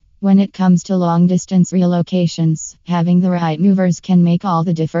When it comes to long distance relocations, having the right movers can make all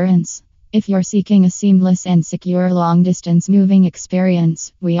the difference. If you're seeking a seamless and secure long distance moving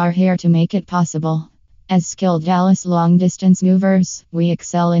experience, we are here to make it possible. As skilled Dallas long distance movers, we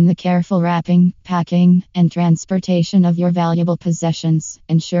excel in the careful wrapping, packing, and transportation of your valuable possessions,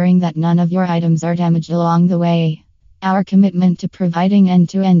 ensuring that none of your items are damaged along the way. Our commitment to providing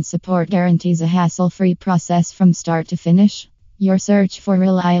end-to-end support guarantees a hassle-free process from start to finish. Your search for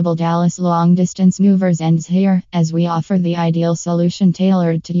reliable Dallas long-distance movers ends here, as we offer the ideal solution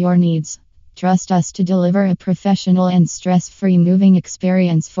tailored to your needs. Trust us to deliver a professional and stress-free moving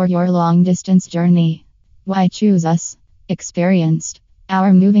experience for your long-distance journey. Why choose us? Experienced.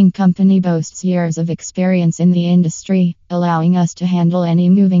 Our moving company boasts years of experience in the industry, allowing us to handle any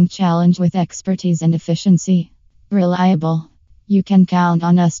moving challenge with expertise and efficiency. Reliable. You can count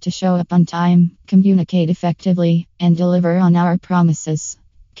on us to show up on time, communicate effectively, and deliver on our promises.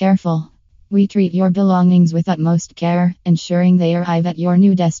 Careful. We treat your belongings with utmost care, ensuring they arrive at your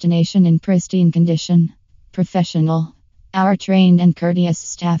new destination in pristine condition. Professional. Our trained and courteous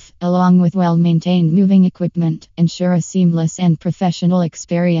staff, along with well-maintained moving equipment, ensure a seamless and professional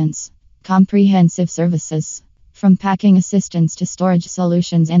experience. Comprehensive services. From packing assistance to storage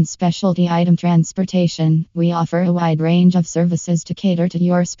solutions and specialty item transportation, we offer a wide range of services to cater to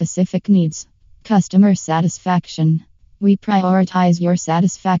your specific needs. Customer satisfaction. We prioritize your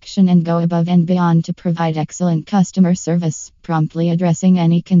satisfaction and go above and beyond to provide excellent customer service, promptly addressing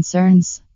any concerns.